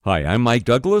Hi, I'm Mike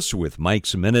Douglas with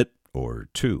Mike's Minute or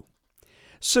Two.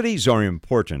 Cities are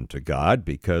important to God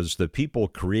because the people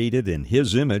created in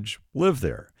His image live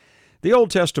there. The Old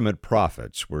Testament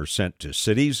prophets were sent to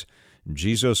cities.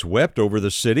 Jesus wept over the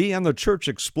city, and the church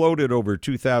exploded over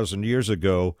 2,000 years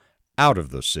ago out of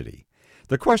the city.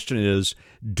 The question is,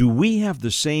 do we have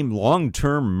the same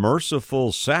long-term,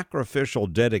 merciful, sacrificial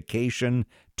dedication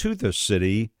to the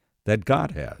city that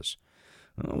God has?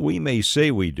 We may say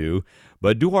we do,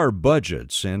 but do our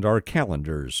budgets and our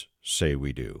calendars say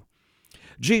we do?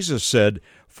 Jesus said,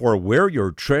 "For where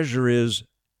your treasure is,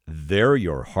 there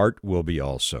your heart will be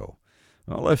also."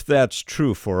 Well, if that's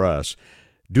true for us,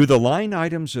 do the line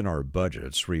items in our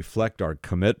budgets reflect our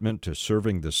commitment to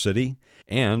serving the city?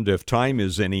 And if time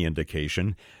is any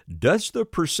indication, does the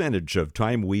percentage of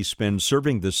time we spend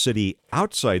serving the city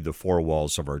outside the four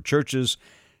walls of our churches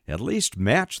at least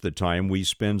match the time we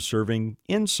spend serving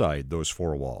inside those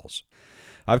four walls?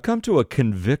 I've come to a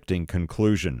convicting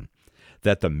conclusion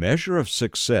that the measure of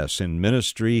success in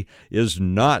ministry is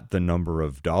not the number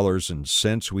of dollars and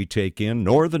cents we take in,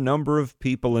 nor the number of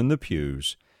people in the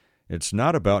pews. It's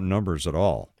not about numbers at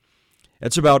all.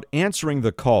 It's about answering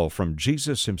the call from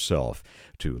Jesus Himself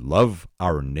to love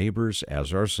our neighbors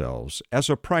as ourselves as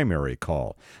a primary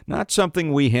call, not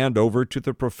something we hand over to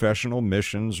the professional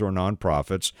missions or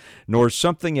nonprofits, nor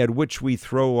something at which we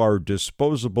throw our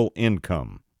disposable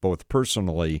income, both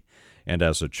personally and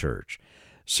as a church.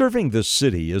 Serving the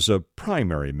city is a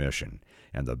primary mission,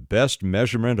 and the best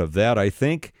measurement of that, I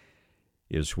think,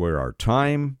 is where our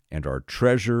time and our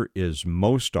treasure is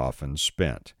most often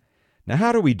spent. Now,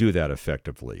 how do we do that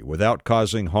effectively, without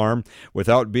causing harm,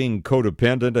 without being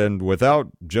codependent, and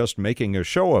without just making a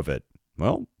show of it?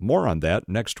 Well, more on that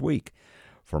next week.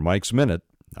 For Mike's Minute,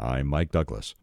 I'm Mike Douglas.